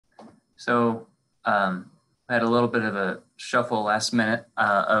So I had a little bit of a shuffle last minute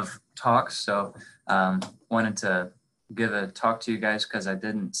of talks. So wanted to give a talk to you guys because I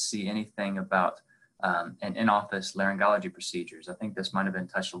didn't see anything about an in-office laryngology procedures. I think this might have been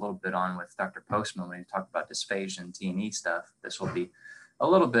touched a little bit on with Dr. Postman when he talked about dysphagia and T&E stuff. This will be a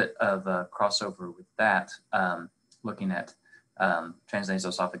little bit of a crossover with that, looking at transnasal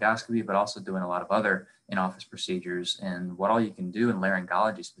esophagoscopy, but also doing a lot of other in-office procedures and what all you can do in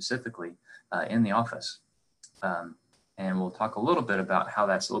laryngology specifically in the office. And we'll talk a little bit about how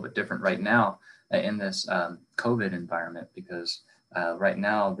that's a little bit different right now in this COVID environment, because right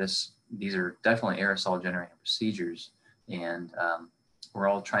now these are definitely aerosol generating procedures, and we're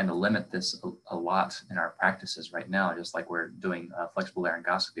all trying to limit this a lot in our practices right now, just like we're doing flexible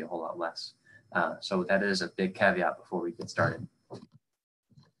laryngoscopy a whole lot less. So that is a big caveat before we get started.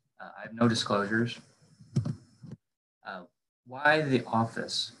 I have no disclosures. Why the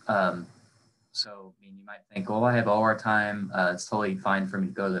office? So, I mean, you might think, well, I have OR time. It's totally fine for me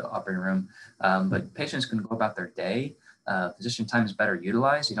to go to the operating room. But patients can go about their day. Physician time is better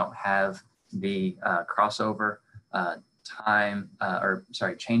utilized. You don't have the crossover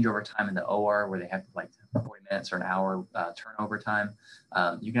changeover time in the OR where they have like 40 minutes or an hour turnover time.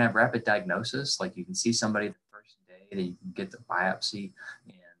 You can have rapid diagnosis, like you can see somebody the first day that you can get the biopsy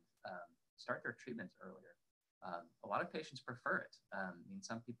and start their treatments earlier. A lot of patients prefer it. I mean,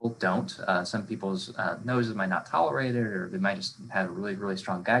 some people don't. Some people's noses might not tolerate it, or they might just have a really, really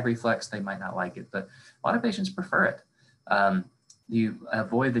strong gag reflex. They might not like it, but a lot of patients prefer it. You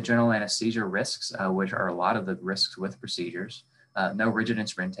avoid the general anesthesia risks, which are a lot of the risks with procedures. No rigid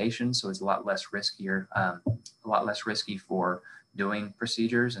instrumentation, so it's a lot less risky for doing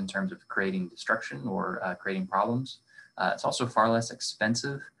procedures in terms of creating destruction or creating problems. It's also far less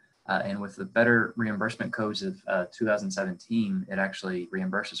expensive. And with the better reimbursement codes of 2017, it actually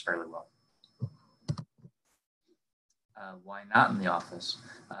reimburses fairly well. Why not in the office?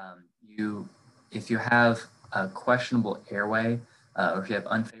 If you have a questionable airway, or if you have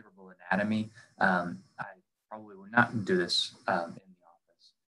unfavorable anatomy, I probably would not do this in the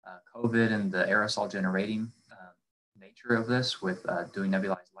office. COVID and the aerosol generating nature of this, with doing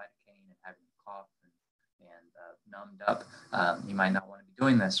nebulized lidocaine and having cough and numbed up, you might not want to be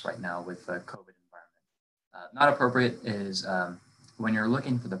doing this right now with the COVID environment. Not appropriate is when you're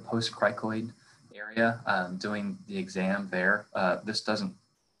looking for the post-cricoid area, doing the exam there. This doesn't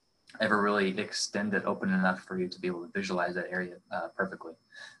ever really extend it open enough for you to be able to visualize that area perfectly.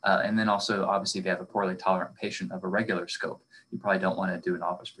 And then also, obviously, if you have a poorly tolerant patient of a regular scope, you probably don't want to do an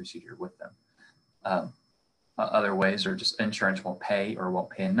office procedure with them. Other ways are just insurance won't pay or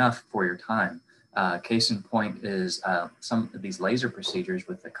won't pay enough for your time. Case in point is some of these laser procedures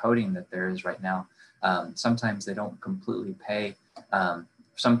with the coding that there is right now. Sometimes they don't completely pay.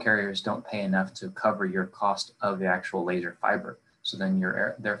 Some carriers don't pay enough to cover your cost of the actual laser fiber. So then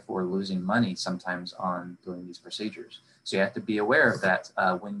you're therefore losing money sometimes on doing these procedures. So you have to be aware of that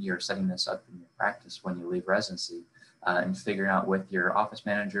when you're setting this up in your practice, when you leave residency, and figuring out with your office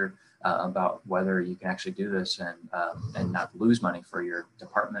manager about whether you can actually do this and not lose money for your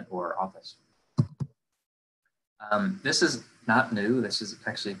department or office. This is not new. This is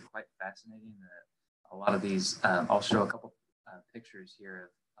actually quite fascinating. A lot of these, I'll show a couple pictures here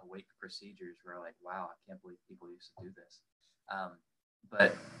of awake procedures where like, wow, I can't believe people used to do this.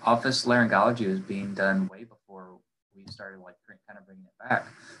 But office laryngology was being done way before we started like kind of bringing it back.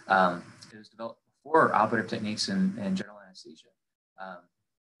 It was developed before operative techniques in general anesthesia.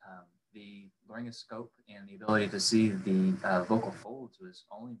 The laryngoscope and the ability to see the vocal folds was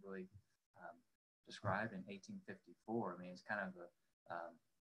only really described in 1854. I mean, it's kind of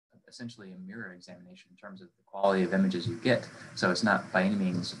essentially a mirror examination in terms of the quality of images you get. So it's not by any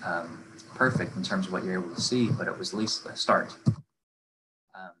means perfect in terms of what you're able to see, but it was at least a start.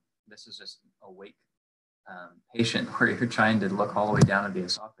 This is just a awake patient where you're trying to look all the way down at the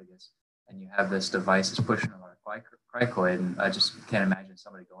esophagus, and you have this device that's pushing on a cricoid, and I just can't imagine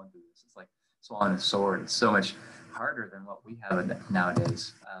somebody going through this. It's like swallowing a sword. It's so much harder than what we have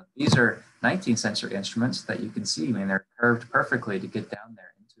nowadays. These are 19th century instruments that you can see. I mean, they're curved perfectly to get down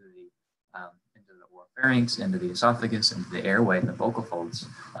there into the oropharynx, into the esophagus, into the airway and the vocal folds, to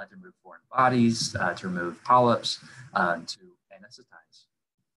remove foreign bodies, to remove polyps, to anesthetize.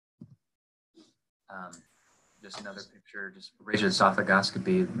 Just another picture, just rigid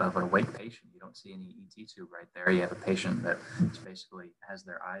esophagoscopy of an awake patient. You don't see any ET tube right there. You have a patient that basically has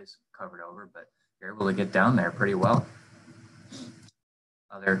their eyes covered over, but you're able to get down there pretty well.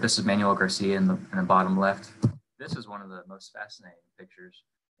 This is Manuel Garcia in the bottom left. This is one of the most fascinating pictures.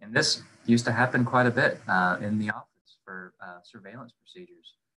 And this used to happen quite a bit in the office for surveillance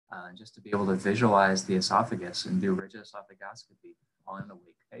procedures. just to be able to visualize the esophagus and do rigid esophagoscopy on an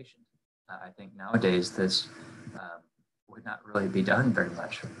awake patient. I think nowadays this would not really be done very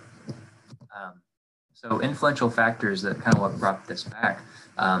much. So influential factors that kind of what brought this back.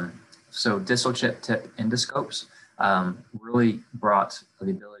 So distal chip tip endoscopes really brought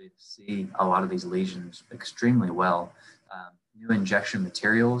the ability to see a lot of these lesions extremely well. New injection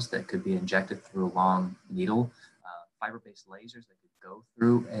materials that could be injected through a long needle, fiber-based lasers that could go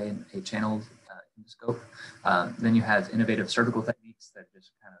through a channeled endoscope. Then you have innovative surgical techniques that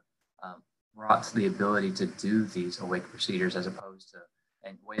just kind of brought the ability to do these awake procedures as opposed to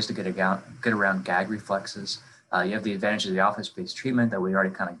and ways to get around gag reflexes. You have the advantage of the office-based treatment that we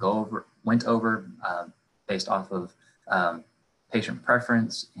already kind of went over based off of patient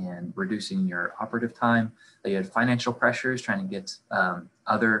preference and reducing your operative time. You had financial pressures trying to get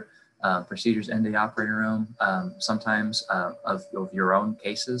other procedures in the operating room, sometimes of your own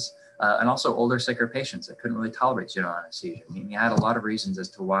cases, and also older, sicker patients that couldn't really tolerate general anesthesia. I mean, you had a lot of reasons as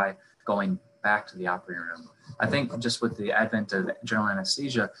to why going back to the operating room. I think just with the advent of general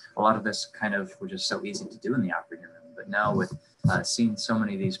anesthesia, a lot of this kind of was just so easy to do in the operating room. But now with seeing so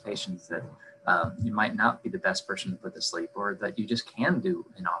many of these patients that you might not be the best person to put to sleep or that you just can do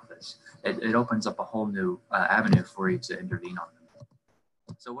in office, it opens up a whole new avenue for you to intervene on them.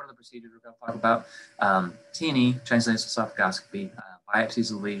 So what are the procedures we're going to talk about? T&E, transnasal esophagoscopy,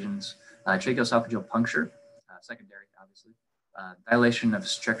 biopsies of lesions, tracheoesophageal puncture, secondary, obviously, dilation of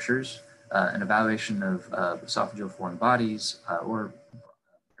strictures, an evaluation of esophageal foreign bodies or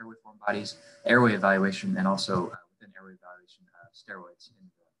airway foreign bodies, airway evaluation, and also within airway evaluation, steroids in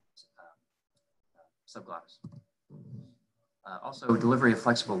the subglottis. Also, delivery of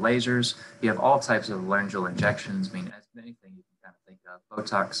flexible lasers. You have all types of laryngeal injections. I mean, anything you can kind of think of.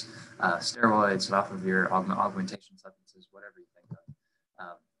 Botox, steroids off of your augmentation substances, whatever you think of.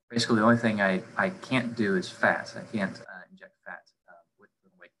 Basically, the only thing I can't do is fat. I can't inject fat with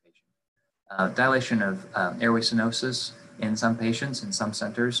an awake patient. Dilation of airway stenosis in some patients, in some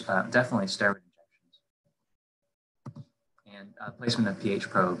centers, definitely steroid injections. And placement of pH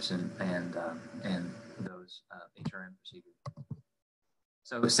probes and those HRM procedures.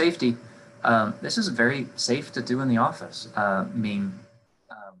 So safety, this is very safe to do in the office. I mean,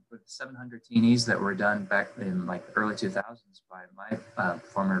 with 700 T&Es that were done back in like early 2000s by my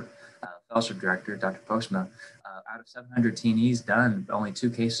former fellowship director, Dr. Postma, out of 700 T&Es done, only 2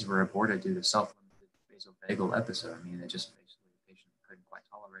 cases were aborted due to self-limited vasovagal episode. I mean, it just basically the patient couldn't quite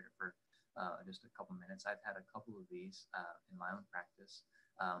tolerate it for just a couple minutes. I've had a couple of these in my own practice.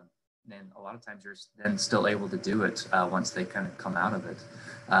 And a lot of times you're then still able to do it once they kind of come out of it,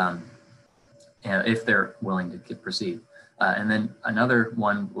 if they're willing to proceed. And then another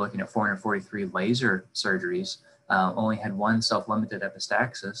one looking at 443 laser surgeries only had 1 self-limited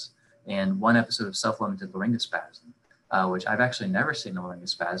epistaxis and 1 episode of self-limited laryngospasm, which I've actually never seen a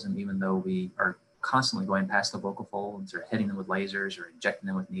laryngospasm, even though we are constantly going past the vocal folds or hitting them with lasers or injecting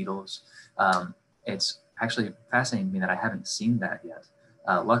them with needles. It's actually fascinating to me that I haven't seen that yet,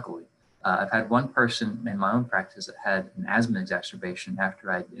 luckily. I've had 1 person in my own practice that had an asthma exacerbation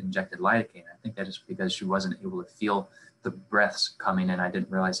after I injected lidocaine. I think that is because she wasn't able to feel the breaths coming in. I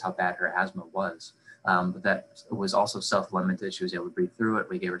didn't realize how bad her asthma was. But that was also self-limited. She was able to breathe through it.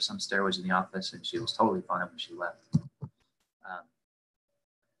 We gave her some steroids in the office and she was totally fine when she left.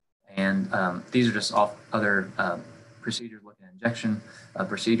 These are just all other procedures looking at injection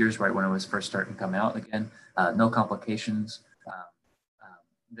procedures right when it was first starting to come out again. No complications.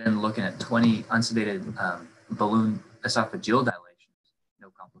 Then looking at 20 unsedated balloon esophageal dilations, no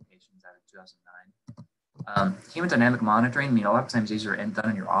complications out of 2009. Hemodynamic monitoring, I mean, a lot of times these are done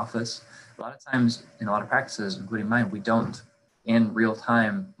in your office. A lot of times in a lot of practices, including mine, we don't in real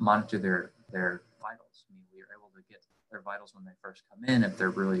time monitor their vitals. I mean, we are able to get their vitals when they first come in, if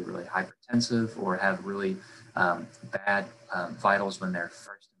they're really, really hypertensive or have really bad vitals when they're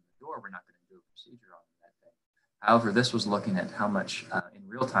first in the door, we're not going to do a procedure on them that day. However, this was looking at how much in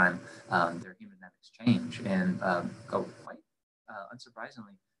real time their hemodynamics change, and quite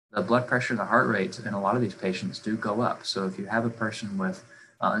unsurprisingly, the blood pressure and the heart rate in a lot of these patients do go up. So if you have a person with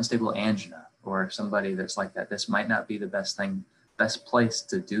unstable angina or somebody that's like that, this might not be the best place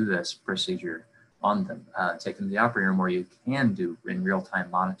to do this procedure on them. Take them to the operating room where you can do in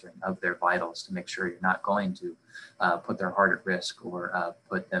real-time monitoring of their vitals to make sure you're not going to put their heart at risk or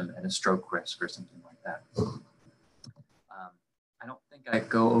put them at a stroke risk or something like that. I don't think I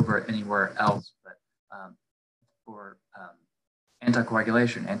go over it anywhere else, but for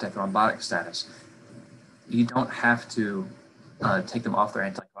anticoagulation, antithrombotic status, you don't have to take them off their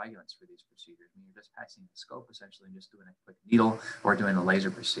anticoagulants for these procedures. I mean, you're just passing the scope essentially and just doing a quick needle or doing a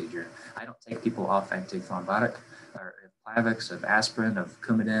laser procedure. I don't take people off antithrombotic or Plavix, of aspirin, of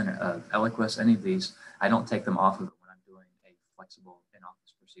Coumadin, of Eliquis, any of these. I don't take them off of it when I'm doing a flexible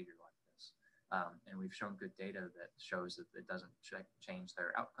in-office procedure like this. And we've shown good data that shows that it doesn't change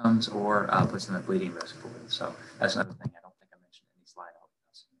their outcomes or puts them at bleeding risk for it. So that's another thing I don't think I mentioned in the slide.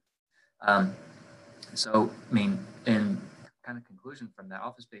 So, I mean, in kind of conclusion from that,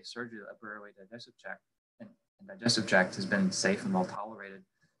 office-based surgery, the upper airway digestive tract and digestive tract has been safe and well tolerated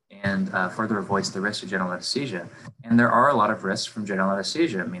and further avoids the risk of general anesthesia. And there are a lot of risks from general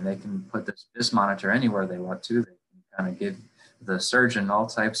anesthesia. I mean, they can put this monitor anywhere they want to. They can kind of give the surgeon all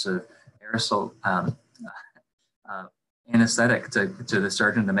types of aerosol anesthetic to the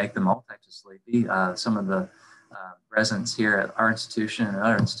surgeon to make them all types of sleepy. Some of the residents here at our institution and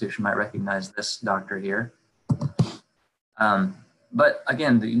another institution might recognize this doctor here. But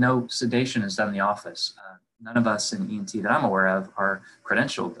again, no sedation is done in the office. None of us in ENT that I'm aware of are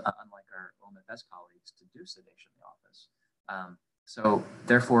credentialed, unlike our OMFS colleagues, to do sedation in the office. So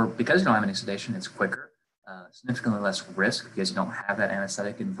therefore, because you don't have any sedation, it's quicker, significantly less risk because you don't have that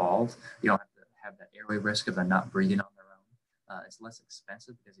anesthetic involved. You don't have to have that airway risk of them not breathing on their own. It's less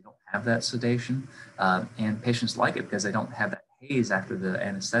expensive because you don't have that sedation. And patients like it because they don't have that haze after the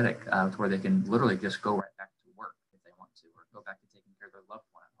anesthetic where they can literally just go right back to work if they want to, or go back to taking care of their loved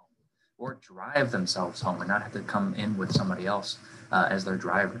one at home, or drive themselves home and not have to come in with somebody else as their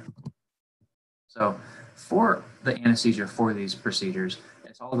driver. So for the anesthesia for these procedures,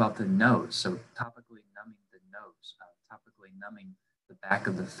 it's all about the nose. So topically numbing the nose, topically numbing the back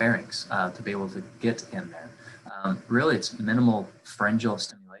of the pharynx to be able to get in there. Really, it's minimal pharyngeal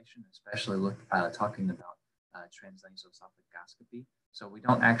stimulation, especially talking about transnasal esophagoscopy. So we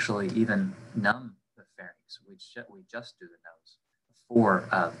don't actually even numb the pharynx. We just do the nose for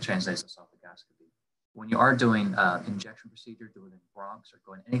transnasal esophagoscopy. When you are doing injection procedure, doing bronchs or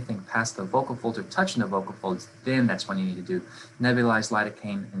going anything past the vocal folds or touching the vocal folds, then that's when you need to do nebulized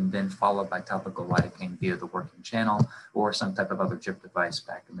lidocaine and then followed by topical lidocaine via the working channel or some type of other drip device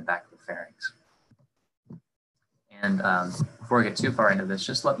back in the back of the pharynx. And before I get too far into this,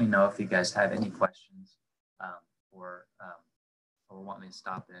 just let me know if you guys have any questions or want me to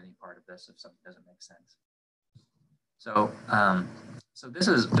stop at any part of this if something doesn't make sense. So, so this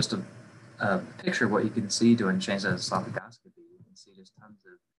is just a picture of what you can see doing transnasal esophagoscopy. You can see just tons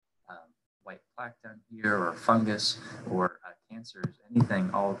of white plaque down here, or fungus, or cancers,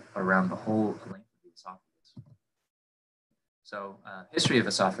 anything all around the whole length of the esophagus. So, history of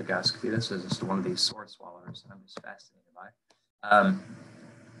esophagoscopy. This is just one of these sword swallowers that I'm just fascinated by.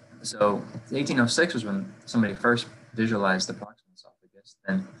 So, 1806 was when somebody first visualized the proximal esophagus.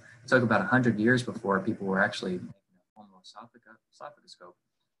 Then it took about 100 years before people were actually making a formal esophagoscope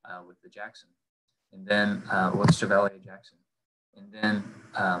with the Jackson, and then with Chevalier Jackson. And then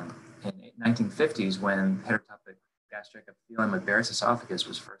in 1950s, when heterotopic gastric epithelium of Barrett's esophagus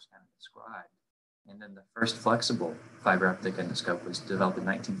was first kind of described, and then the first flexible fiber optic endoscope was developed in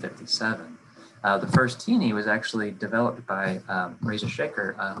 1957. The first teeny was actually developed by Razor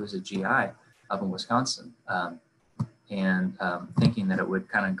Shaker, who's a GI up in Wisconsin, and thinking that it would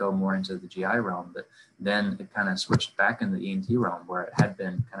kind of go more into the GI realm, but then it kind of switched back in the ENT realm where it had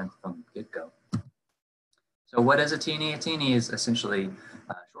been kind of from the get-go. So what is a teeny? A teeny is essentially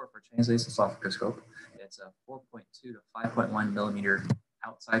short for transnasal esophagoscope. It's a 4.2 to 5.1 millimeter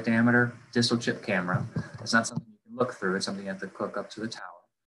outside diameter distal chip camera. It's not something you can look through. It's something you have to hook up to the tower.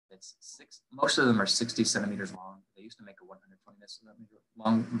 It's most of them are 60 centimeters long. They used to make a 120 centimeter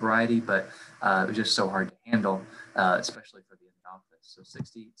long variety, but it was just so hard to handle, especially for the office. So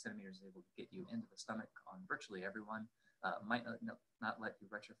 60 centimeters is able to get you into the stomach on virtually everyone. Might not let you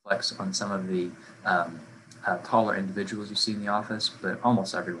retroflex on some of the taller individuals you see in the office, but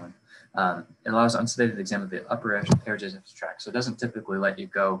almost everyone. It allows unsedated exam of the upper digestive tract. So it doesn't typically let you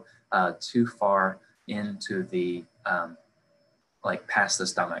go too far into the like past the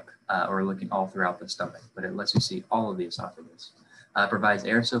stomach or looking all throughout the stomach, but it lets you see all of the esophagus. Provides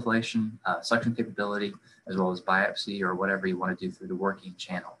air insufflation, suction capability, as well as biopsy or whatever you want to do through the working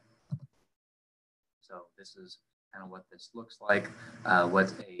channel. So this is kind of what this looks like,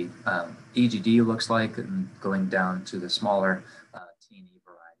 what a EGD looks like, and going down to the smaller teeny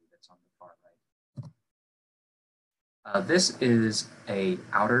variety that's on the far right. This is a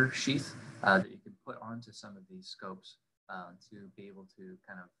outer sheath that you can put onto some of these scopes to be able to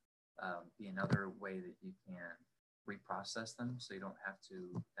kind of be another way that you can reprocess them, so you don't have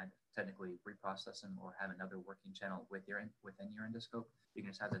to technically reprocess them or have another working channel within your endoscope. You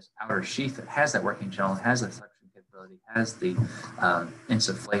can just have this outer sheath that has that working channel, has the suction capability, has the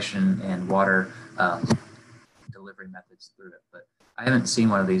insufflation and water delivery methods through it. But I haven't seen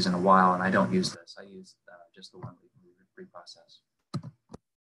one of these in a while, and I don't use this. I use just the one we reprocess.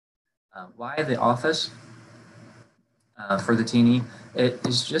 Why the office for the teenie? It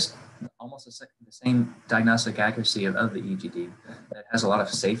is just almost the same diagnostic accuracy of the EGD. It has a lot of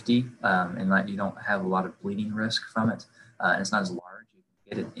safety in that you don't have a lot of bleeding risk from it. And it's not as large. You can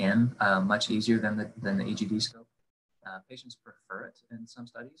get it in much easier than the EGD scope. Patients prefer it in some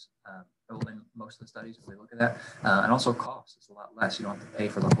studies, in most of the studies if we look at that. And also cost is a lot less. You don't have to pay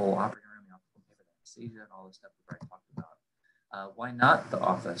for the whole operating room. You don't have to pay for the anesthesia and all this stuff we've already talked about. Why not the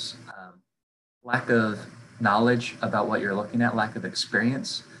office? Lack of knowledge about what you're looking at, lack of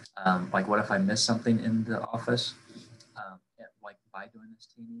experience. Like what if I miss something in the office, like by doing this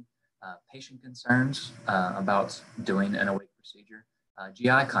teenie? Patient concerns about doing an awake procedure.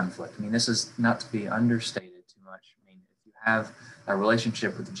 GI conflict. I mean, this is not to be understated too much. I mean, if you have a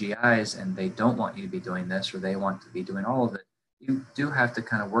relationship with the GIs and they don't want you to be doing this or they want to be doing all of it, you do have to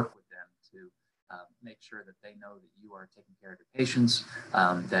kind of work with them to make sure that they know that you are taking care of your patients,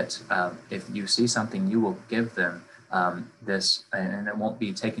 that if you see something, you will give them this, and it won't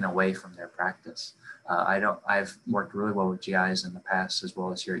be taken away from their practice. I've worked really well with GIs in the past, as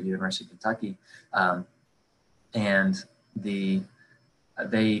well as here at University of Kentucky, and they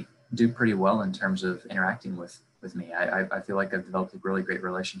do pretty well in terms of interacting with me. I feel like I've developed a really great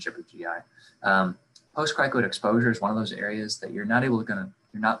relationship with GI. Post-cricoid exposure is one of those areas that you're not able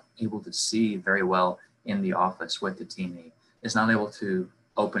to see very well in the office with the teenie. It's not able to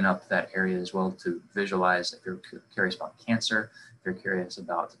open up that area as well to visualize if you're curious about cancer, if you're curious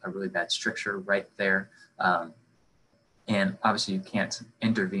about a really bad stricture right there. And obviously you can't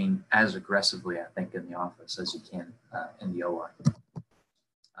intervene as aggressively, I think, in the office as you can in the OR.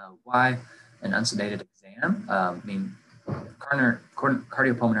 Why an unsedated exam? I mean,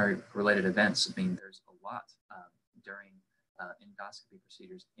 cardiopulmonary related events, I mean, there's a lot during endoscopy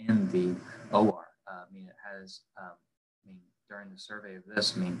procedures in the OR. I mean, it has, during the survey of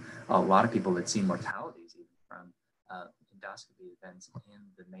this, I mean, a lot of people had seen mortalities even from endoscopy events in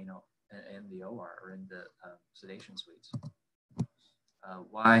the OR or in the sedation suites.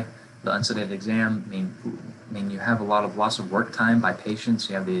 Why the unsedated exam? I mean, you have a lot of loss of work time by patients.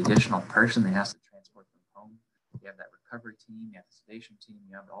 You have the additional person that has to transport them home. You have that recovery team. You have the sedation team.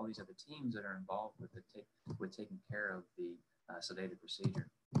 You have all these other teams that are involved with taking care of the sedated procedure.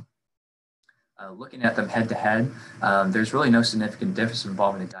 Looking at them head to head, there's really no significant difference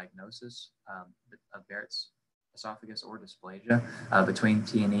involving the diagnosis of Barrett's esophagus or dysplasia between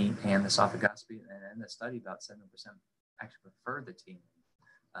T&E and esophagoscopy. And in the study, about 7% actually prefer the T&E.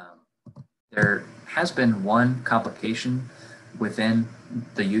 There has been one complication within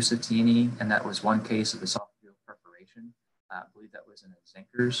the use of T&E, and that was one case of esophageal perforation. I believe that was in a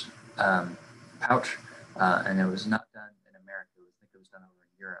Zenker's pouch, and it was not done in America. I think it was done over in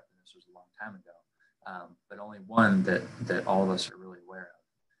Europe, and this was a long time ago, but only one that all of us are really aware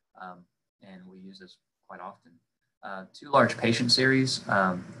of, and we use this quite often. Two large patient series,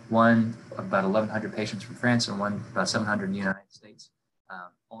 one about 1,100 patients from France and one about 700 in the United States,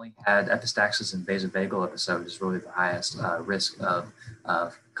 only had epistaxis and vasovagal episode is really the highest risk of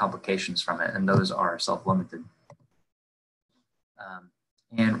complications from it, and those are self-limited.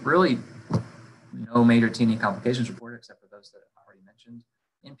 And really, no major T&E complications reported except for those that I already mentioned.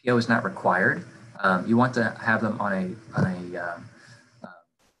 NPO is not required. You want to have them on a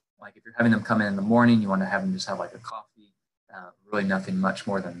like if you're having them come in the morning, you want to have them just have like a coffee, really nothing much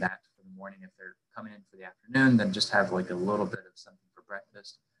more than that for the morning. If they're coming in for the afternoon, then just have like a little bit of something for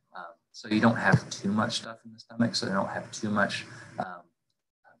breakfast. So you don't have too much stuff in the stomach, so they don't have too much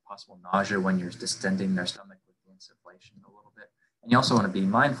possible nausea when you're distending their stomach with the insufflation a little bit. And you also want to be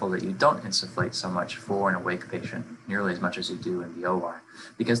mindful that you don't insufflate so much for an awake patient, nearly as much as you do in the OR,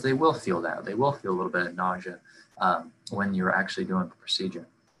 because they will feel that. They will feel a little bit of nausea when you're actually doing the procedure.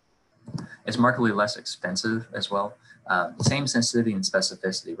 It's markedly less expensive as well. Same sensitivity and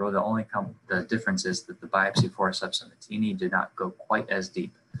specificity. Really, the difference is that the biopsy forceps and the T&E do not go quite as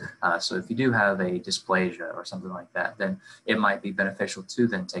deep. So if you do have a dysplasia or something like that, then it might be beneficial to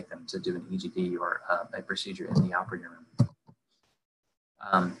then take them to do an EGD or a procedure in the operating room.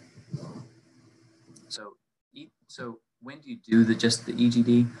 So when do you do just the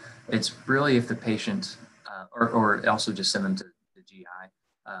EGD? It's really if the patient, or also just send them to the GI.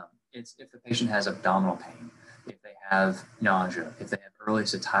 It's if the patient has abdominal pain, if they have nausea, if they have early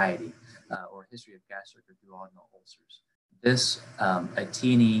satiety, or history of gastric or duodenal ulcers. This, a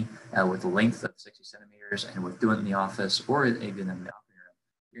T&E with a length of 60 centimeters and with doing it in the office or even in the operating room,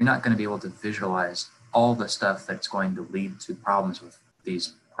 you're not going to be able to visualize all the stuff that's going to lead to problems with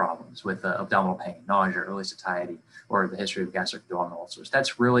these problems, with abdominal pain, nausea, early satiety, or the history of gastric duodenal ulcers.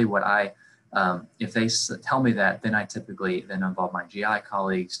 That's really what if they tell me that, then I typically then involve my GI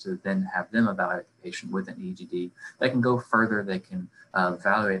colleagues to then have them evaluate the patient with an EGD. They can go further. They can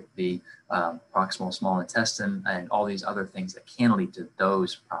evaluate the proximal small intestine and all these other things that can lead to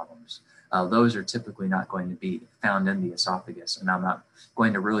those problems. Those are typically not going to be found in the esophagus, and I'm not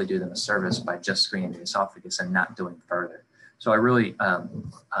going to really do them a service by just screening the esophagus and not doing further. So I really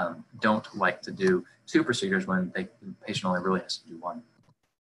don't like to do 2 procedures when the patient only really has to do 1.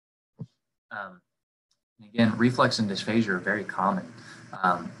 Again, reflux and dysphagia are very common.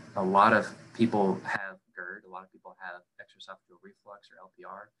 A lot of people have GERD, a lot of people have extraesophageal reflux or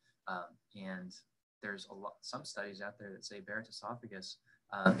LPR, and there's some studies out there that say Barrett's esophagus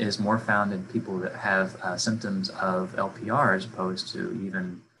is more found in people that have symptoms of LPR as opposed to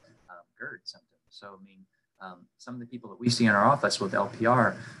even GERD symptoms. So, I mean, some of the people that we see in our office with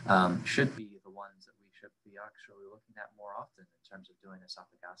LPR should be the ones that we should be actually looking at more often in terms of doing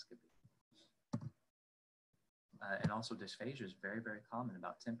esophagoscopy. And also dysphagia is very, very common.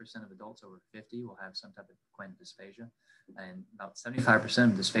 About 10% of adults over 50 will have some type of equine dysphagia. And about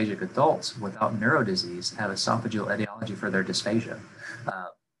 75% of dysphasic adults without neurodisease have esophageal etiology for their dysphagia.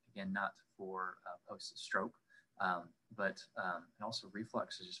 Again, not for post-stroke, but and also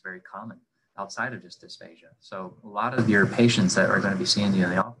reflux is just very common outside of just dysphagia. So a lot of your patients that are going to be seeing you in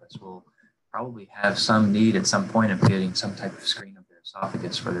the office will probably have some need at some point of getting some type of screen of their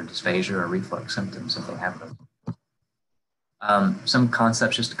esophagus for their dysphagia or reflux symptoms if they have those. Some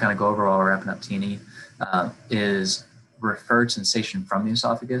concepts just to kind of go over while we're wrapping up T&E is referred sensation from the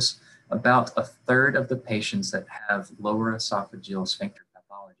esophagus. About 1/3 of the patients that have lower esophageal sphincter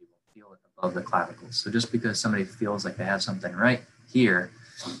pathology will feel it above the clavicles. So just because somebody feels like they have something right here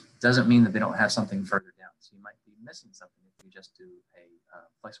doesn't mean that they don't have something further down. So you might be missing something if you just do a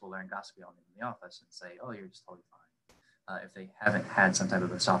flexible laryngoscopy on them in the office and say, oh, you're just totally fine. If they haven't had some type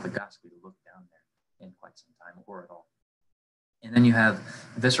of esophagoscopy to look down there in quite some time or at all. And then you have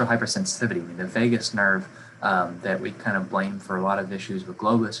visceral hypersensitivity, I mean, the vagus nerve that we kind of blame for a lot of issues with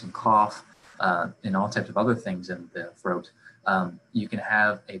globus and cough and all types of other things in the throat. You can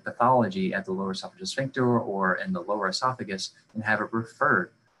have a pathology at the lower esophageal sphincter or in the lower esophagus and have it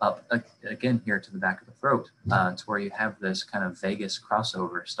referred up again here to the back of the throat to where you have this kind of vagus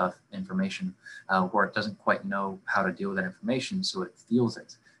crossover stuff information where it doesn't quite know how to deal with that information, so it feels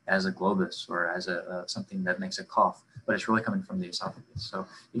it as a globus or as something that makes a cough, but it's really coming from the esophagus. So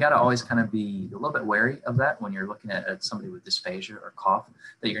you got to always kind of be a little bit wary of that when you're looking at somebody with dysphagia or cough,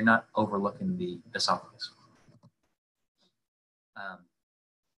 that you're not overlooking the esophagus.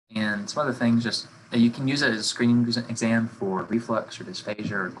 And some other things, just you can use it as a screening exam for reflux or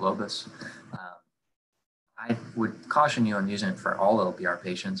dysphagia or globus. I would caution you on using it for all LPR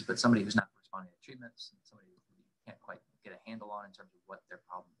patients, but somebody who's not responding to treatments, somebody who can't quite get a handle on in terms of what their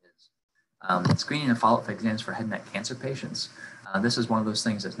problem is. Screening and follow-up exams for head and neck cancer patients. This is one of those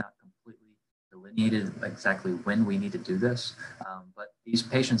things that's not completely delineated exactly when we need to do this, but these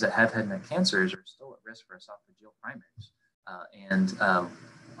patients that have head and neck cancers are still at risk for esophageal primaries.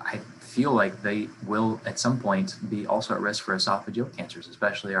 I feel like they will at some point be also at risk for esophageal cancers,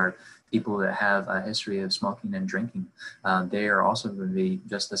 especially our people that have a history of smoking and drinking. They are also going to be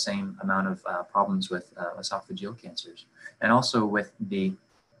just the same amount of problems with esophageal cancers. And also with the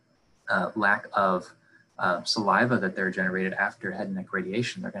lack of saliva that they're generated after head and neck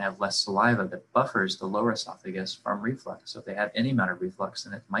radiation, they're going to have less saliva that buffers the lower esophagus from reflux. So if they have any amount of reflux,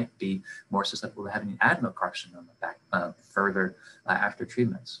 then it might be more susceptible to having adenocarcinoma on the back further after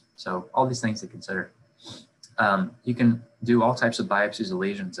treatments. So all these things to consider. You can do all types of biopsies of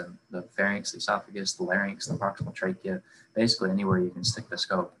lesions in the pharynx, the esophagus, the larynx, the proximal trachea, basically anywhere you can stick the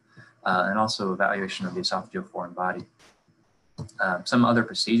scope, and also evaluation of the esophageal foreign body. Some other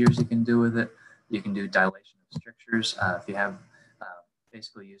procedures you can do with it. You can do dilation of strictures. If you have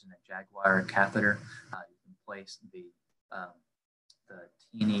basically using a Jaguar catheter, you can place the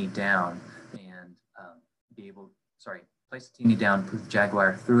teeny down and place the teeny down, put the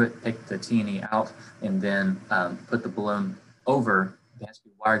Jaguar through it, pick the teeny out, and then put the balloon over, it has to be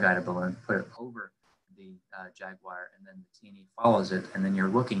a wire guided balloon, put it over the Jaguar, and then the teeny follows it, and then you're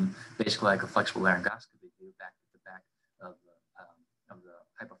looking basically like a flexible laryngoscopy view back at the back of the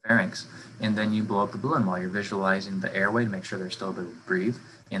hypopharynx, and then you blow up the balloon while you're visualizing the airway to make sure they're still able to breathe,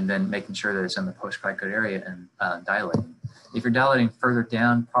 and then making sure that it's in the postcricoid area and dilating. If you're dilating further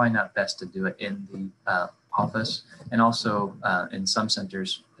down, probably not best to do it in the office. And also in some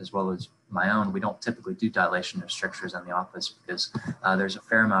centers, as well as my own, we don't typically do dilation of strictures in the office because there's a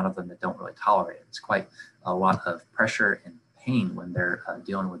fair amount of them that don't really tolerate it. It's quite a lot of pressure and pain when they're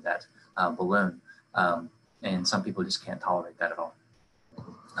dealing with that balloon. And some people just can't tolerate that at all.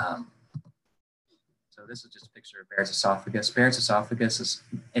 So this is just a picture of Barrett's esophagus. Barrett's esophagus is,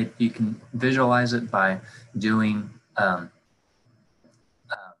 you can visualize it by doing,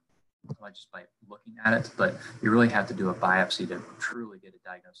 just by looking at it, but you really have to do a biopsy to truly get a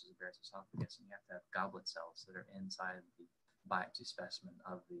diagnosis of Barrett's esophagus, and you have to have goblet cells that are inside the biopsy specimen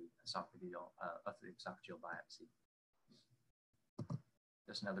of the esophageal biopsy.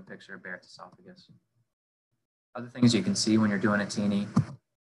 Just another picture of Barrett's esophagus. Other things you can see when you're doing a T&E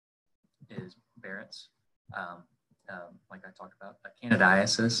is Barrett's, like I talked about,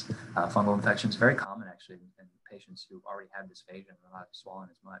 candidiasis, fungal infections, very common actually in patients who already have dysphagia and are not swallowing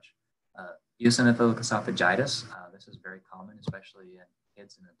as much. Eosinophilic esophagitis, this is very common, especially in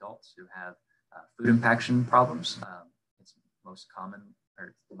kids and adults who have food impaction problems. It's the most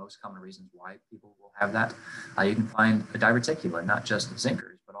common reasons why people will have that. You can find a diverticula, not just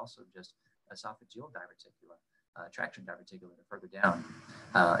zinkers, but also just esophageal diverticula. Traction diverticula further down,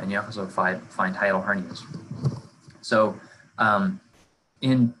 and you also find hiatal hernias. So,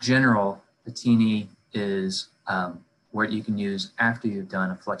 in general, the T&E is where you can use after you've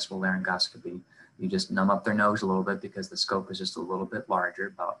done a flexible laryngoscopy. You just numb up their nose a little bit because the scope is just a little bit larger,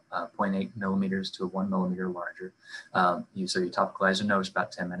 about 0.8 millimeters to 1 millimeter larger. So you topicalize their nose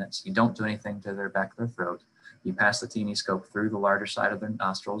about 10 minutes. You don't do anything to their back of their throat. You pass the T&E scope through the larger side of their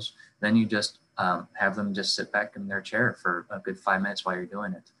nostrils. Then you just have them just sit back in their chair for a good 5 minutes while you're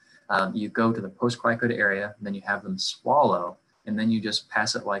doing it. You go to the postcricoid area, then you have them swallow, and then you just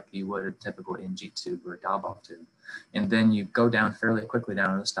pass it like you would a typical NG tube or a Dahlbach tube. And then you go down fairly quickly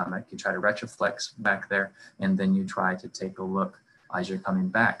down to the stomach. You try to retroflex back there, and then you try to take a look as you're coming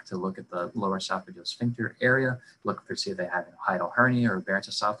back to look at the lower esophageal sphincter area, look for see if they have a hiatal hernia or Barrett's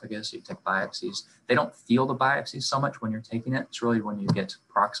esophagus. You take biopsies. They don't feel the biopsies so much when you're taking it. It's really when you get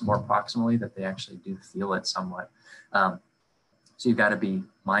more proximally that they actually do feel it somewhat. So you've got to be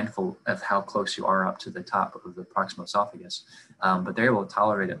mindful of how close you are up to the top of the proximal esophagus, but they're able to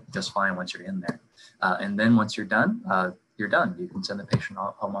tolerate it just fine once you're in there. And then once you're done, you're done. You can send the patient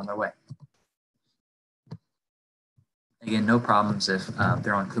home on their way. Again, no problems if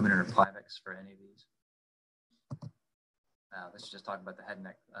they're on Coumadin or Plavix for any of these. Let's just talk about the head and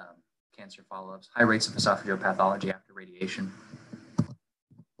neck cancer follow-ups. High rates of esophageal pathology after radiation.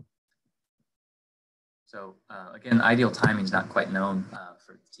 So again, ideal timing is not quite known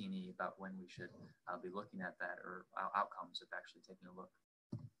for T&E about when we should be looking at that or outcomes of actually taking a look.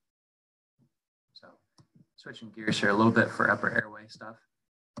 So switching gears here a little bit for upper airway stuff.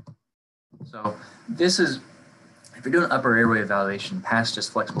 So this is, if you're doing upper airway evaluation past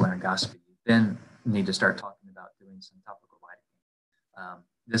just flexible laryngoscopy, you then need to start talking about doing some topical lidocaine.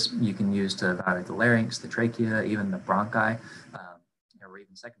 This you can use to evaluate the larynx, the trachea, even the bronchi, or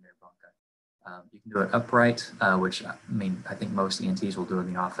even secondary bronchi. You can do it upright, which I think most ENTs will do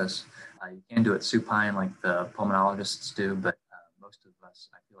in the office. You can do it supine like the pulmonologists do, but most of us,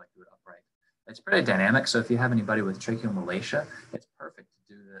 I feel like, do it upright. It's pretty dynamic, so if you have anybody with tracheal malacia, it's perfect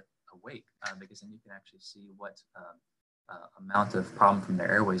to do it awake because then you can actually see what amount of problem from their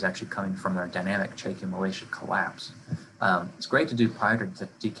airway is actually coming from their dynamic tracheal malacia collapse. It's great to do prior to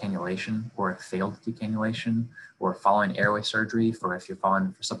decannulation or failed decannulation or following airway surgery for if you're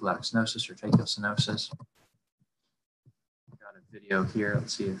following for symptomatic stenosis or tracheal stenosis. Got a video here.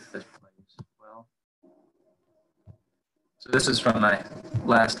 Let's see if this plays well. So this is from my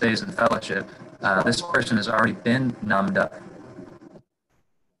last days in fellowship. This person has already been numbed up.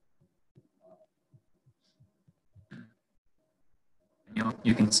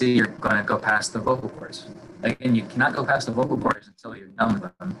 You can see you're going to go past the vocal cords. Again, you cannot go past the vocal cords until you numb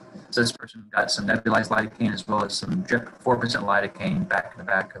them. So this person got some nebulized lidocaine as well as some drip 4% lidocaine back in the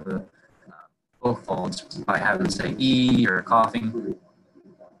back of the vocal folds by having, say, E or coughing.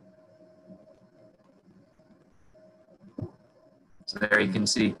 So there you can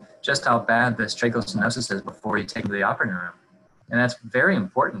see just how bad this tracheal stenosis is before you take it to the operating room. And that's very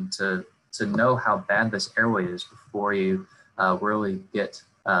important to know how bad this airway is before you really get,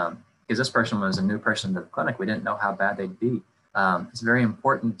 because this person was a new person to the clinic, we didn't know how bad they'd be. It's very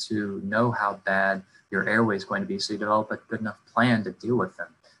important to know how bad your airway is going to be so you develop a good enough plan to deal with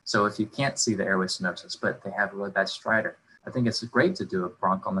them. So if you can't see the airway stenosis, but they have a really bad stridor, I think it's great to do a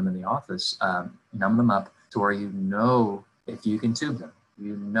bronchal numb in the office, numb them up to where you know if you can tube them.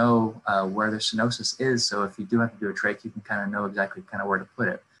 you know where the stenosis is. So if you do have to do a trach, you can kind of know exactly kind of where to put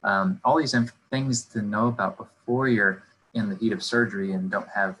it. All these things to know about before you're in the heat of surgery and don't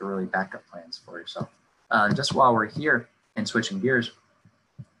have really backup plans for yourself. Just while we're here and switching gears,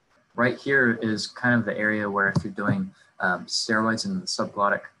 right here is kind of the area where if you're doing steroids in the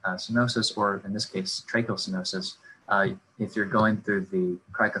subglottic stenosis, or in this case, tracheal stenosis, if you're going through the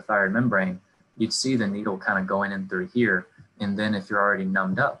cricothyroid membrane, you'd see the needle kind of going in through here. And then if you're already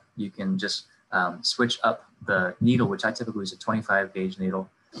numbed up, you can just switch up the needle, which I typically use a 25 gauge needle,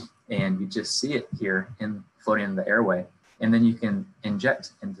 and you just see it here floating in the airway. And then you can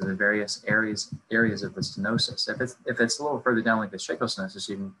inject into the various areas of the stenosis. If it's a little further down, like the tracheal stenosis,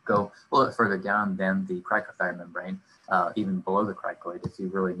 you can go a little bit further down than the cricothyroid membrane, even below the cricoid, if you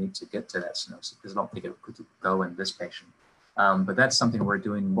really need to get to that stenosis, because I don't think it could go in this patient. But that's something we're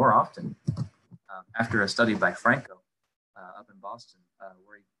doing more often. After a study by Franco up in Boston,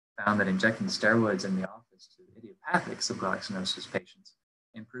 where he found that injecting steroids in the office to idiopathic subglottic stenosis patients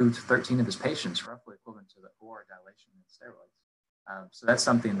improved 13 of his patients, roughly equivalent to the OR dilation in steroids. So that's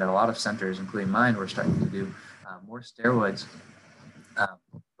something that a lot of centers, including mine, were starting to do more steroids,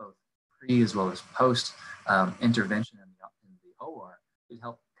 both pre as well as post intervention in the OR, to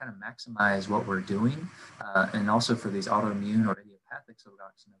help kind of maximize what we're doing, and also for these autoimmune or idiopathic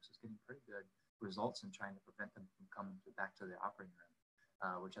subglottic stenosis, getting pretty good results in trying to prevent them from coming back to the operating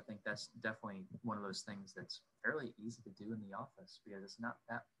room, which I think that's definitely one of those things that's fairly easy to do in the office, because it's not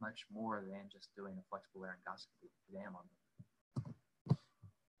that much more than just doing a flexible laryngoscopy exam on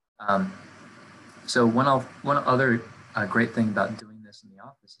them. So one other great thing about doing this in the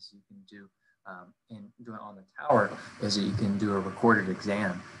office is you can do, and doing it on the tower, is that you can do a recorded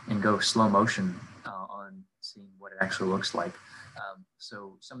exam and go slow motion on seeing what it actually looks like.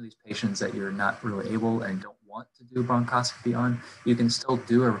 So some of these patients that you're not really able and don't want to do bronchoscopy on, you can still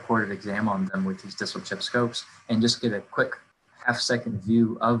do a recorded exam on them with these distal chip scopes and just get a quick half-second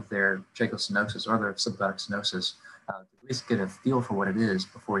view of their tracheal stenosis or their subglottic stenosis, to at least get a feel for what it is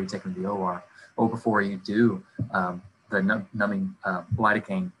before you take them to the OR, or before you do the numbing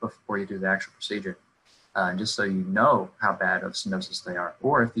lidocaine, before you do the actual procedure, just so you know how bad of stenosis they are,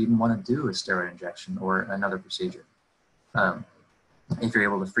 or if you even want to do a steroid injection or another procedure. If you're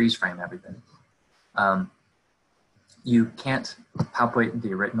able to freeze frame everything. You can't palpate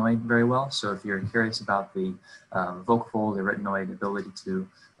the arytenoid very well, so if you're curious about the vocal fold, the arytenoid ability to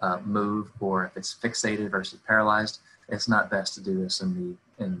move, or if it's fixated versus paralyzed, it's not best to do this in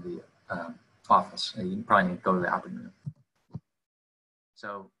the office. You probably need to go to the operating room.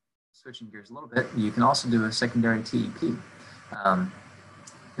 So switching gears a little bit, you can also do a secondary TEP. And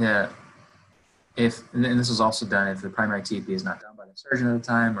this is also done if the primary TEP is not done by the surgeon at the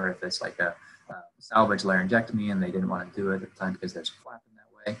time, or if it's like a salvage laryngectomy and they didn't want to do it at the time because there's a flap in that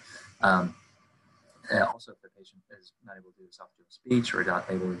way. And also, if the patient is not able to do esophageal speech, or not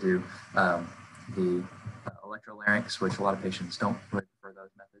able to do the electrolarynx, which a lot of patients don't really prefer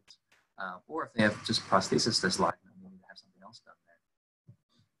those methods, or if they have just prosthesis dislodgement, you need to have something else done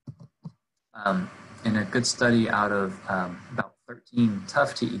there. In a good study out of about 13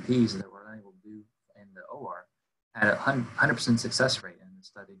 tough TEPs that were unable to do in the OR, had a 100% success rate in the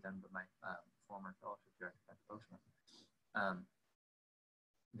study done by my former fellowship director, Dr. Postman.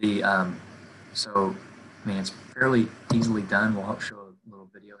 So, I mean, it's fairly easily done. We'll show a little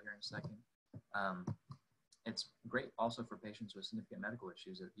video here in a second. It's great also for patients with significant medical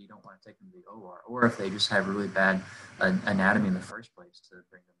issues that you don't want to take them to the OR, or if they just have really bad anatomy in the first place, to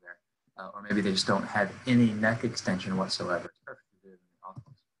bring them there. Or maybe they just don't have any neck extension whatsoever. It's perfectly good in the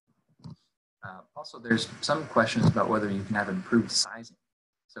office. Also, there's some questions about whether you can have improved sizing.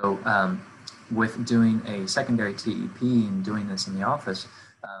 So with doing a secondary TEP and doing this in the office,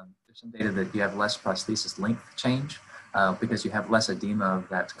 there's some data that you have less prosthesis length change because you have less edema of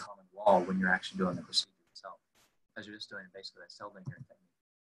that common wall when you're actually doing the procedure itself, because you're just doing basically a cell linear technique.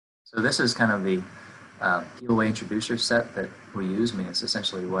 So this is kind of the POA introducer set that we use. I mean, it's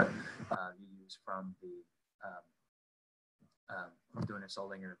essentially what you use from the from doing a cell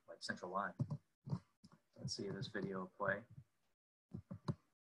linear like central line. Let's see this video play.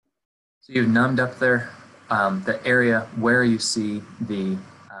 So you've numbed up there the area where you see the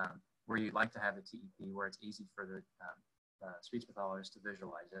where you'd like to have the TEP, where it's easy for the speech pathologist to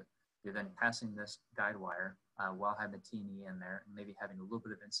visualize it. You're then passing this guide wire while having the T&E in there, and maybe having a little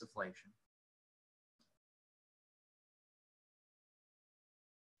bit of insufflation.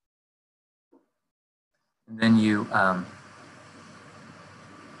 And then you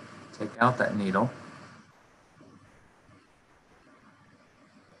take out that needle.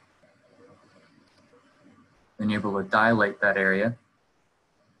 And you're able to dilate that area.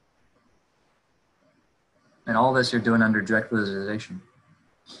 And all this you're doing under direct visualization.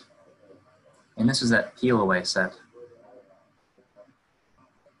 And this is that peel away set.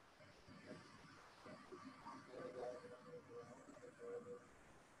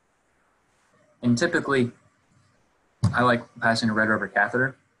 And typically, I like passing a red rubber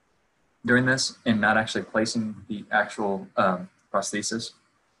catheter during this and not actually placing the actual prosthesis,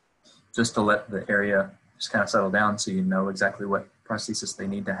 just to let the area just kind of settle down so you know exactly what prosthesis they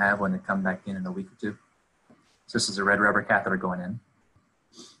need to have when they come back in a week or two. So this is a red rubber catheter going in.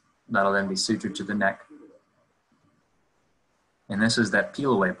 That'll then be sutured to the neck. And this is that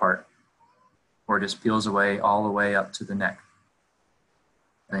peel away part, where it just peels away all the way up to the neck.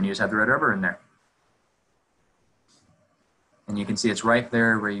 And then you just have the red rubber in there. And you can see it's right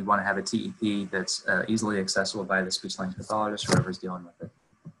there where you want to have a TEP that's easily accessible by the speech language pathologist, whoever's dealing with it.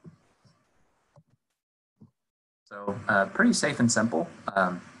 So pretty safe and simple.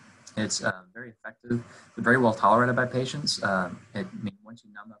 It's very effective, very well tolerated by patients. Once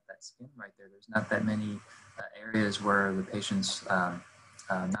you numb up that skin right there, there's not that many areas where the patient's not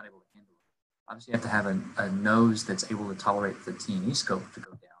able to handle it. Obviously, you have to have a nose that's able to tolerate the T&E scope to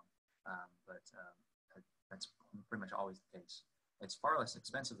go down, but that's pretty much always the case. It's far less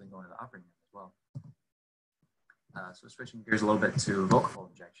expensive than going to the operating room as well. So switching gears a little bit to vocal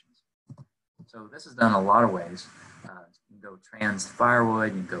injections. So this is done a lot of ways. You can go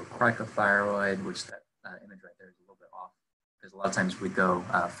trans-thyroid, you can go cricothyroid, which that image right there is a little bit off, because a lot of times we go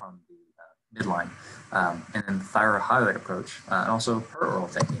from the midline, and then thyrohydrate approach, and also per-oral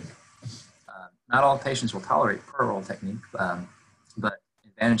technique. Not all patients will tolerate per-oral technique, but the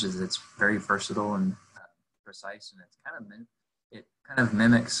advantage is it's very versatile and precise, and it kind of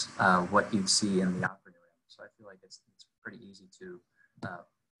mimics what you'd see in the operating room. So I feel like it's pretty easy to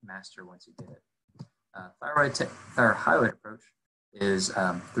master once you get it. Thyrohydrate approach is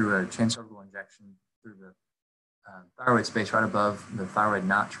through a transcervical injection through the thyroid space right above the thyroid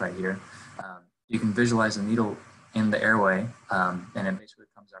notch right here. You can visualize the needle in the airway, and it basically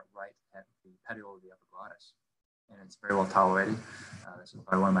comes out right at the petiole of the epiglottis. And it's very well tolerated. This is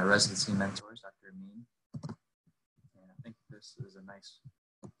by one of my residency mentors, Dr. Amin. And I think this is a nice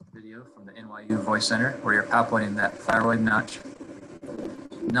video from the NYU Voice Center where you're palpating that thyroid notch,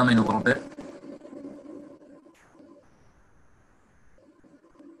 numbing a little bit.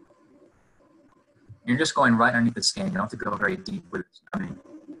 You're just going right underneath the skin. You don't have to go very deep with this numbing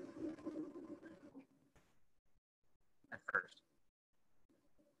at first.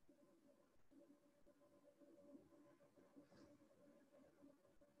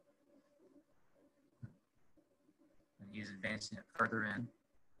 And he's advancing it further in,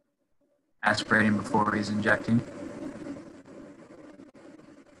 aspirating before he's injecting.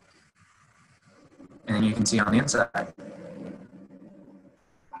 And then you can see on the inside,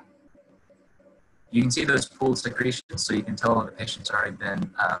 you can see those pooled secretions, so you can tell the patient's already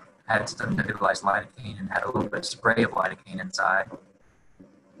been had some nebulized lidocaine and had a little bit of spray of lidocaine inside.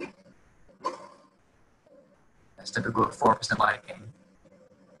 That's typically 4% lidocaine.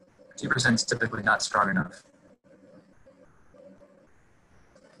 2% is typically not strong enough.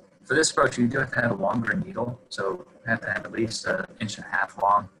 For this approach, you do have to have a longer needle, so you have to have at least 1.5 inches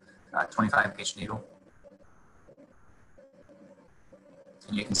long, 25-gauge needle.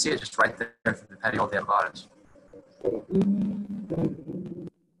 And you can see it just right there through the petiole of the epiglottis.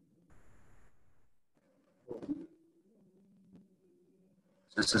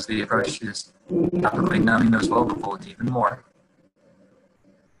 So this is the approach to just topically numbing those vocal folds even more.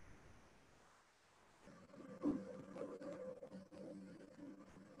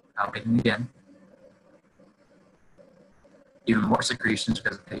 Palpating again. Even more secretions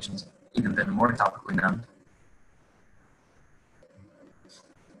because the patient's even been more topically numbed.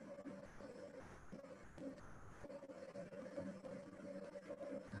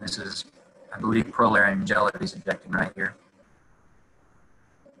 This is, I believe, laryngology is injecting right here.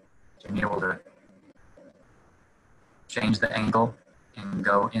 So you're able to change the angle and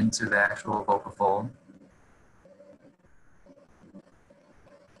go into the actual vocal fold.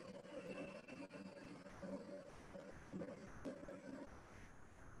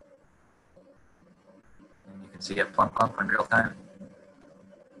 And you can see it plump up in real time.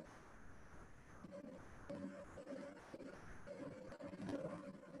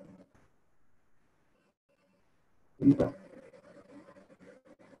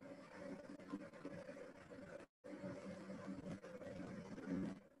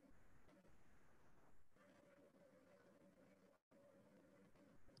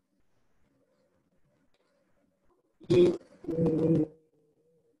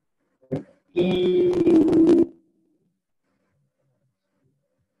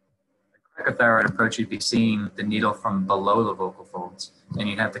 thyroid approach, you'd be seeing the needle from below the vocal folds, and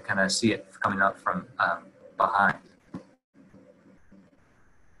you'd have to kind of see it coming up from behind.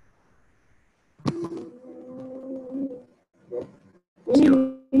 See a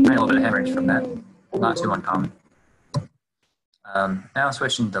little bit of hemorrhage from that, not too uncommon. Now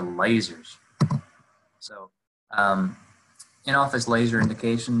switching to lasers. So in-office laser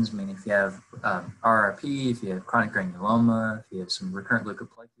indications, I mean, if you have RRP, if you have chronic granuloma, if you have some recurrent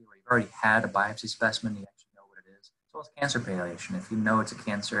leukoplakia where you've already had a biopsy specimen, you actually know what it is, as well as cancer palliation. If you know it's a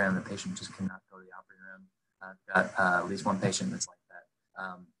cancer and the patient just cannot go to the operating room, I've got at least one patient that's like that.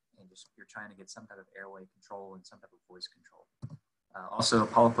 And just you're trying to get some type of airway control and some type of voice control. Also,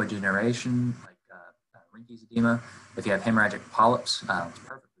 polypoid generation, like Rinke's edema. If you have hemorrhagic polyps, it's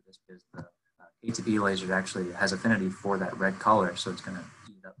perfect for this because the KTP laser actually has affinity for that red color, so it's going to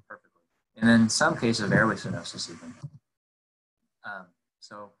heat up perfectly. And then some cases of airway stenosis even.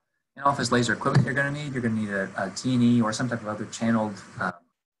 So in-office laser equipment you're going to need a T&E or some type of other channeled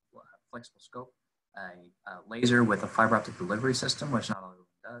flexible scope, a laser with a fiber optic delivery system, which not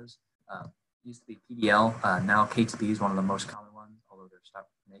everyone does. Used to be PDL, now KTP is one of the most common ones, although they've stopped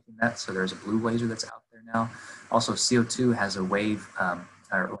making that. So there's a blue laser that's out there now. Also, CO2 has a wave, or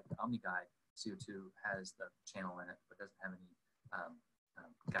like the OmniGuide, CO2 has the channel in it, but doesn't have any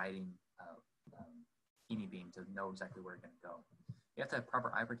guiding Kini beam to know exactly where you're going to go. You have to have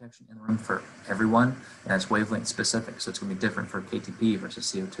proper eye protection in the room for everyone, and it's wavelength specific, so it's going to be different for KTP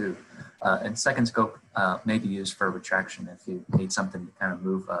versus CO2. And second scope may be used for retraction if you need something to kind of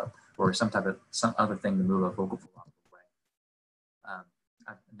move up, or some other thing to move a vocal fold out of the way.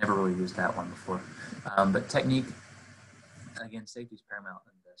 I've never really used that one before. But technique, again, safety is paramount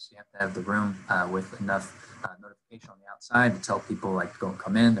in this. You have to have the room with enough notification on the outside to tell people, like, don't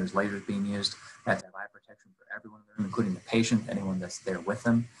come in, there's lasers being used. You have to have eye protection for everyone in the room, including the patient, anyone that's there with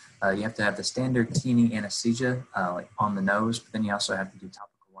them. You have to have the standard T&E anesthesia, like on the nose, but then you also have to do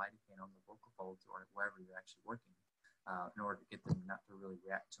topical lidocaine on the vocal folds or wherever you're actually working in order to get them not to really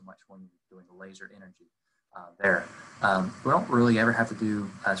react too much when you're doing the laser energy. There. We don't really ever have to do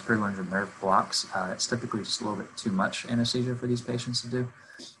spinal nerve blocks. It's typically just a little bit too much anesthesia for these patients to do.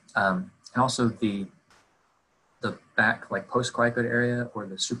 And also the back, like postcoicoid area or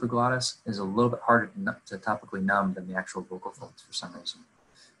the supraglottis is a little bit harder to topically numb than the actual vocal folds for some reason.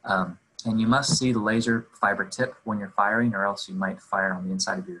 And you must see the laser fiber tip when you're firing, or else you might fire on the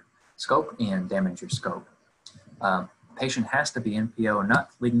inside of your scope and damage your scope. Patient has to be NPO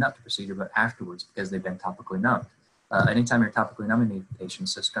not leading up to procedure, but afterwards because they've been topically numbed. Anytime you're topically numbing these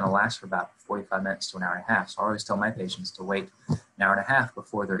patients, it's going to last for about 45 minutes to an hour and a half. So I always tell my patients to wait an hour and a half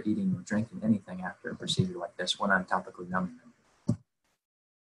before they're eating or drinking anything after a procedure like this when I'm topically numbing them.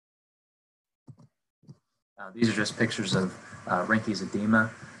 These are just pictures of Rinke's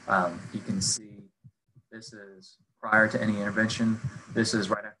edema. You can see this is prior to any intervention. This is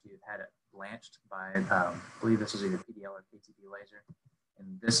right after you've had it blanched by, I believe this is either PDL or KTP laser.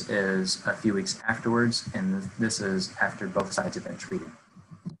 And this is a few weeks afterwards, and this is after both sides have been treated.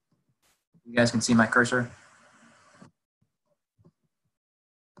 You guys can see my cursor?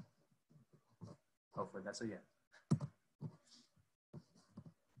 Hopefully that's a yes.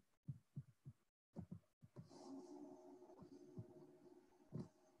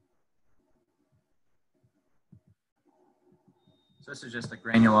 So this is just a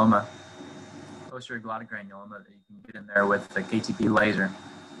granuloma, posterior glottic granuloma that you can get in there with the KTP laser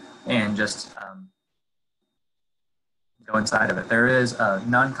and just go inside of it. There is a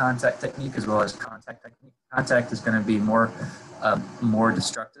non-contact technique as well as contact technique. Contact is going to be more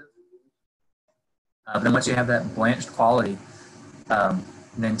destructive. But then once you have that blanched quality,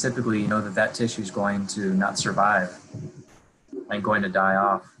 then typically you know that tissue is going to not survive and going to die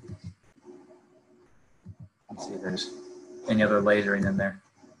off. Let's see if there's any other lasering in there.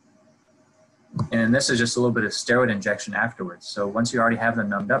 And then this is just a little bit of steroid injection afterwards. So once you already have them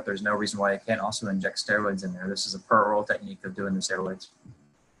numbed up, there's no reason why you can't also inject steroids in there. This is a per-oral technique of doing the steroids.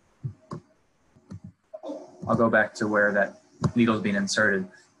 I'll go back to where that needle is being inserted.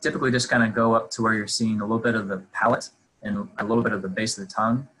 Typically just kind of go up to where you're seeing a little bit of the palate and a little bit of the base of the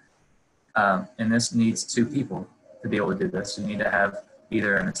tongue. And this needs 2 people to be able to do this. You need to have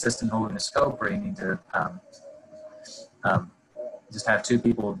either an assistant holding a scope, or you need to just have 2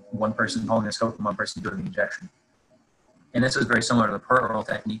 people, one person holding the scope and one person doing the injection. And this is very similar to the per-oral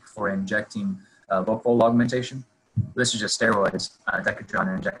technique for injecting vocal augmentation. This is just steroids,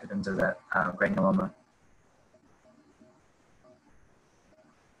 decadron injected into that granuloma.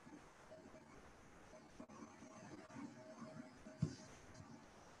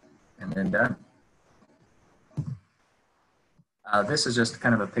 And then done. This is just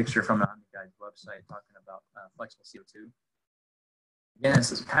kind of a picture from the OmniGuide website talking about flexible CO2. Again,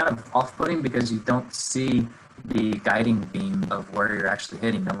 this is kind of off-putting because you don't see the guiding beam of where you're actually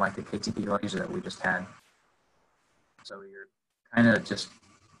hitting, unlike the KTP laser that we just had. So you're kind of just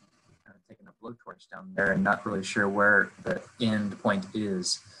taking a blowtorch down there and not really sure where the end point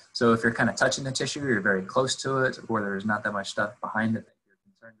is. So if you're kind of touching the tissue, you're very close to it, or there's not that much stuff behind it that you're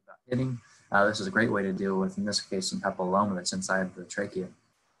concerned about hitting, this is a great way to deal with, in this case, some papilloma that's inside the trachea.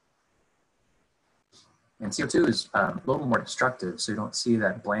 And CO2 is a little more destructive, so you don't see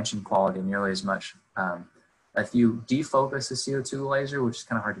that blanching quality nearly as much. If you defocus the CO2 laser, which is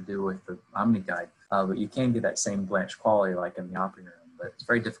kind of hard to do with the OmniGuide, but you can get that same blanch quality like in the operating room, but it's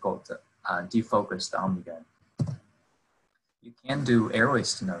very difficult to defocus the OmniGuide. You can do airway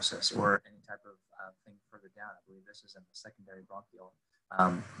stenosis or any type of thing further down. I believe this is in the secondary bronchial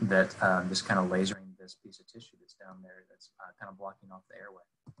that just kind of lasering this piece of tissue that's down there that's kind of blocking off the airway.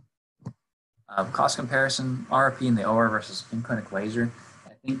 Cost comparison, RRP in the OR versus in-clinic laser.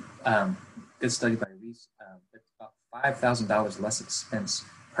 I think good study by Reese, it's about $5,000 less expense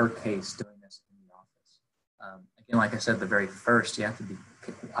per case doing this in the office. Again, like I said, the very first, you have to be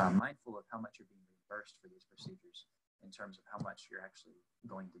mindful of how much you're being reimbursed for these procedures in terms of how much you're actually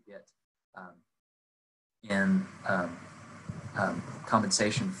going to get in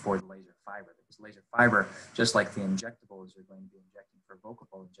compensation for the laser fiber. Because laser fiber, just like the injectables you're going to be injecting for vocal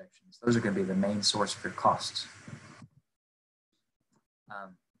fold injections, those are going to be the main source of your costs.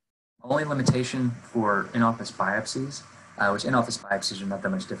 Only limitation for in-office biopsies, which in-office biopsies are not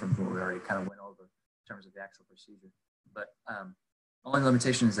that much different from what we already kind of went over in terms of the actual procedure. But only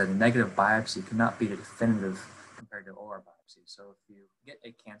limitation is that a negative biopsy cannot be definitive compared to OR biopsy. So if you get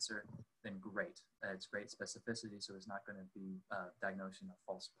a cancer, then great. It's great specificity, so it's not going to be diagnosing a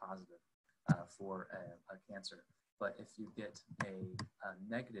false positive for a cancer. But if you get a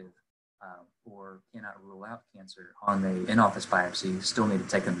negative or cannot rule out cancer on the in-office biopsy, you still need to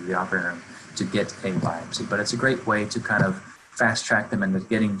take them to the operating room to get a biopsy. But it's a great way to kind of fast track them into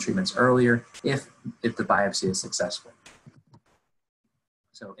getting treatments earlier if the biopsy is successful.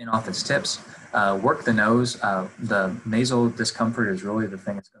 So in-office tips, work the nose. The nasal discomfort is really the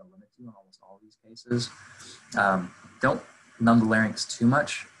thing that's going to limit you in almost all these cases. Don't numb the larynx too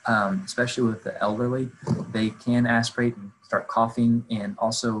much, especially with the elderly. They can aspirate and start coughing, and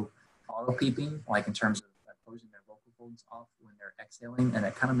also auto-peeping, like in terms of closing their vocal folds off when they're exhaling, and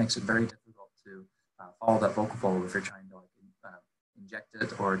it kind of makes it very difficult to follow that vocal fold if you're trying to inject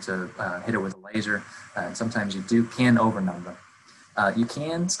it or to hit it with a laser. And sometimes you can overnumb them. You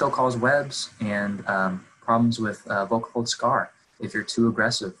can still cause webs and problems with vocal fold scar if you're too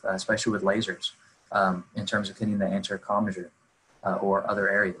aggressive, especially with lasers, in terms of hitting the anterior commisure or other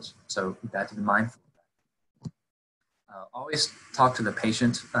areas. So you have to be mindful of that. Always talk to the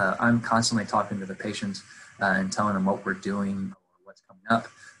patient. I'm constantly talking to the patient and telling them what we're doing or what's coming up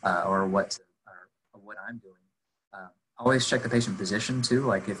or what I'm doing. Always check the patient position too.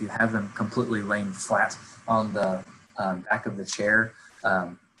 Like if you have them completely laying flat on the back of the chair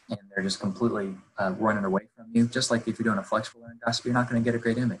and they're just completely running away from you, just like if you're doing a flexible laryngoscopy, you're not going to get a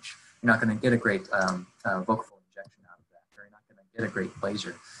great image. You're not going to get a great vocal fold injection out of that. Or you're not going to get a great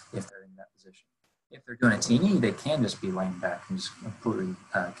laser if they're in that position. If they're doing a teeny, they can just be laying back and just completely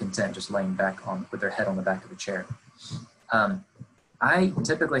content, just laying back with their head on the back of the chair. I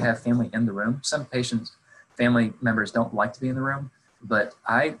typically have family in the room. Some patients, family members don't like to be in the room, but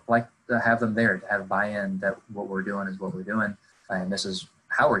I like to have them there to have buy-in that what we're doing is what we're doing, and this is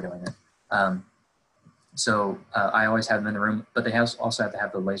how we're doing it. So I always have them in the room, but they also have to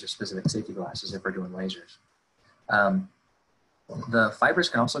have the laser-specific safety glasses if we're doing lasers. The fibers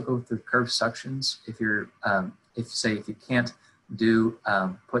can also go through curved suctions. If you can't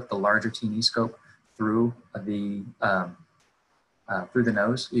put the larger T&E scope through the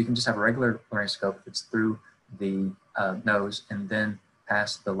nose, you can just have a regular laryngoscope that's through the nose and then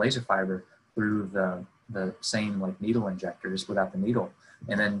pass the laser fiber through the same like needle injectors without the needle,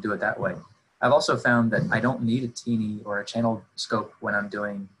 and then do it that way. I've also found that I don't need a T&E or a channel scope when I'm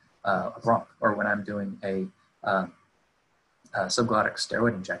doing a bronch or when I'm doing a subglottic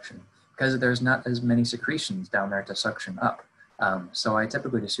steroid injection, because there's not as many secretions down there to suction up. So I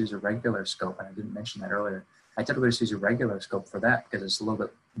typically just use a regular scope, and I didn't mention that earlier. I typically just use a regular scope for that because it's a little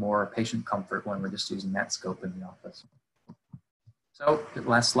bit more patient comfort when we're just using that scope in the office. So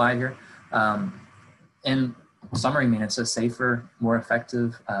last slide here. In summary, I mean, it's a safer, more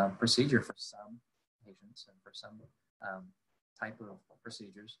effective procedure for some patients and for some type of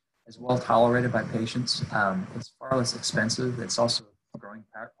procedures. It's well tolerated by patients. It's far less expensive. It's also a growing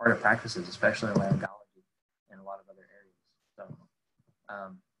part of practices, especially in laryngology and a lot of other areas. So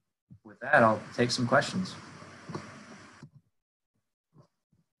With that, I'll take some questions.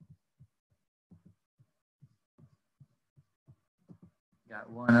 Got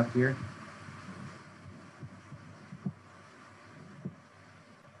one up here.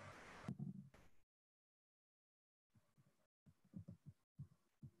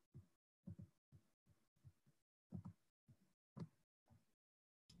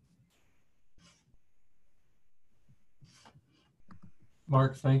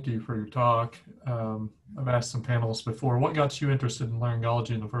 Mark, thank you for your talk. I've asked some panelists before, what got you interested in laryngology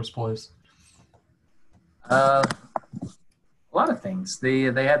in the first place? A lot of things. They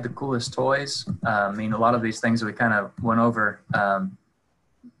had the coolest toys. I mean, a lot of these things that we kind of went over. I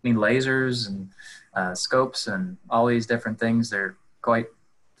mean, lasers and scopes and all these different things. They're quite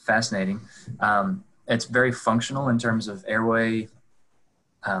fascinating. It's very functional in terms of airway,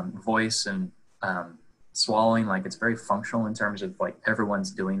 voice, and swallowing. Like, it's very functional in terms of like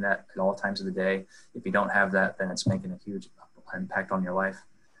everyone's doing that at all times of the day. If you don't have that, then it's making a huge impact on your life.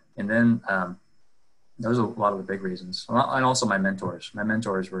 And then those are a lot of the big reasons. And also my mentors. My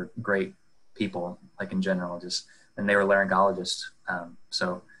mentors were great people, like in general, and they were laryngologists.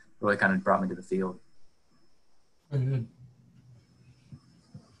 So it really kind of brought me to the field. Very good.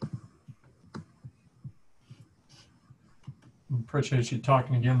 Appreciate you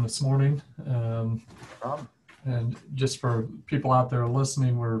talking again this morning. No problem. And just for people out there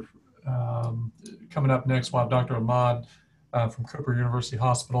listening, we're coming up next. We'll have Dr. Ahmad from Cooper University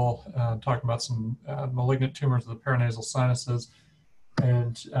Hospital talking about some malignant tumors of the paranasal sinuses.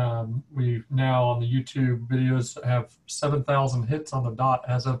 And we now on the YouTube videos have 7,000 hits on the dot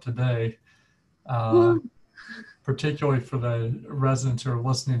as of today. Particularly for the residents who are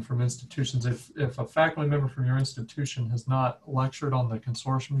listening from institutions. If a faculty member from your institution has not lectured on the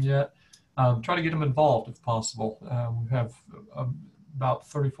consortium yet, try to get them involved if possible. We have about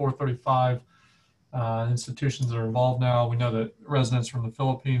 34, 35 institutions that are involved now. We know that residents from the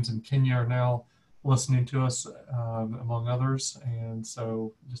Philippines and Kenya are now listening to us, among others. And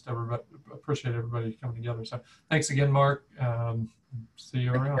so just appreciate everybody coming together. So thanks again, Mark. See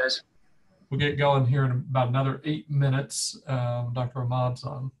you around. Thank you, guys. We'll get going here in about another 8 minutes. Dr. Ahmad's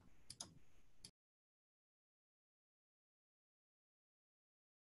on.